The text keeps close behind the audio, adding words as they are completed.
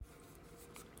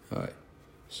Hi.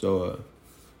 So,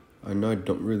 I know I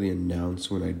don't really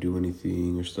announce when I do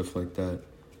anything or stuff like that,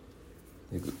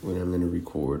 like when I'm gonna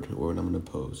record or when I'm gonna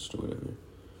post or whatever.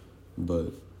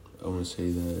 But I want to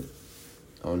say that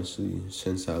honestly,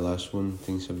 since that last one,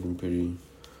 things have been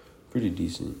pretty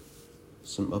decent.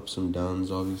 Some ups, some downs,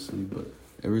 obviously, but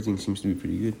everything seems to be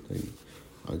pretty good. Like,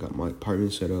 I got my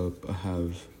apartment set up. I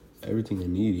have everything I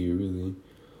need here, really.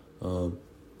 Um,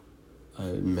 I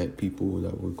met people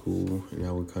that were cool, and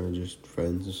now we're kind of just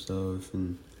friends and stuff,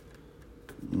 and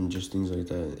just things like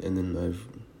that. And then I've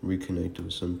reconnected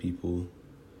with some people,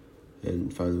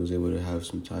 and finally was able to have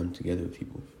some time together with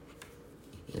people.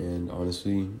 And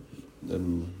honestly,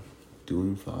 I'm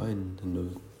doing fine, and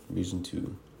no reason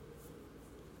to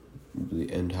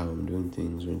really end how I'm doing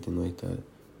things or anything like that.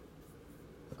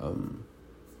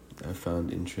 I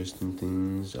found interesting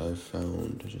things. I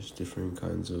found just different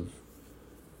kinds of,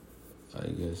 I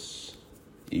guess,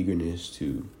 eagerness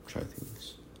to try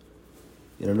things.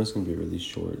 And I know it's gonna be a really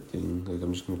short thing. Like,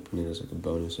 I'm just gonna put it as like a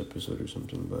bonus episode or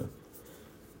something. But I'm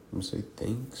gonna say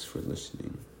thanks for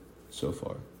listening so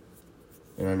far.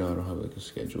 And I know I don't have like a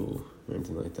schedule or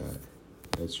anything like that.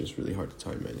 That's just really hard to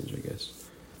time manage, I guess,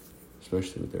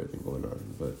 especially with everything going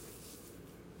on. But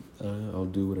I'll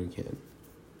do what I can.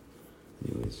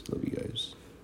 Anyways, love you guys.